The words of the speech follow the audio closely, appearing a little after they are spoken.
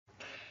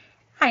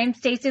Hi, I'm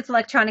Stacy with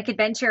Electronic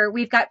Adventure.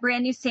 We've got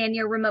brand new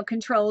Sanyo remote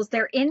controls.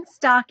 They're in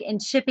stock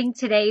and shipping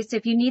today. So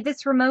if you need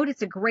this remote,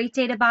 it's a great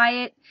day to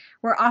buy it.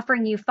 We're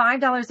offering you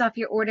 $5 off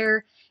your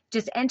order.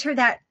 Just enter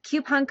that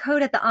coupon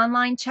code at the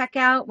online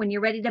checkout when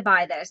you're ready to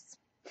buy this.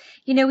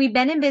 You know, we've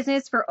been in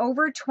business for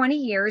over 20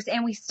 years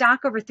and we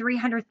stock over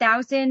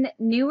 300,000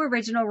 new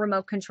original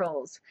remote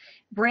controls.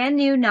 Brand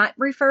new, not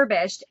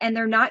refurbished, and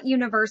they're not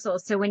universal.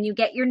 So when you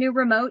get your new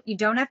remote, you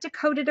don't have to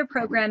code it or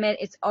program it.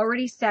 It's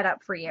already set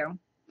up for you.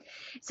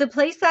 So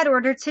place that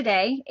order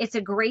today. It's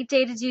a great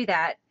day to do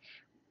that.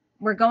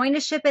 We're going to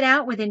ship it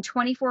out within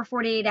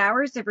 48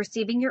 hours of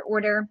receiving your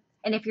order.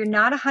 And if you're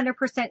not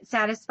 100%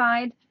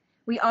 satisfied,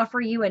 we offer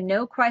you a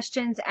no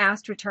questions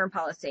asked return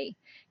policy.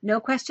 No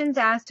questions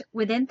asked.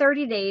 Within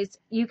 30 days,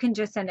 you can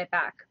just send it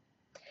back.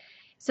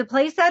 So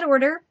place that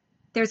order.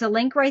 There's a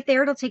link right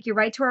there. It'll take you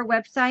right to our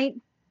website.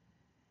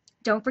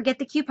 Don't forget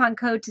the coupon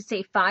code to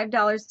save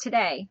 $5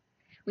 today.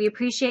 We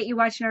appreciate you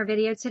watching our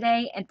video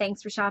today, and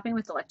thanks for shopping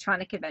with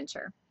Electronic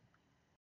Adventure.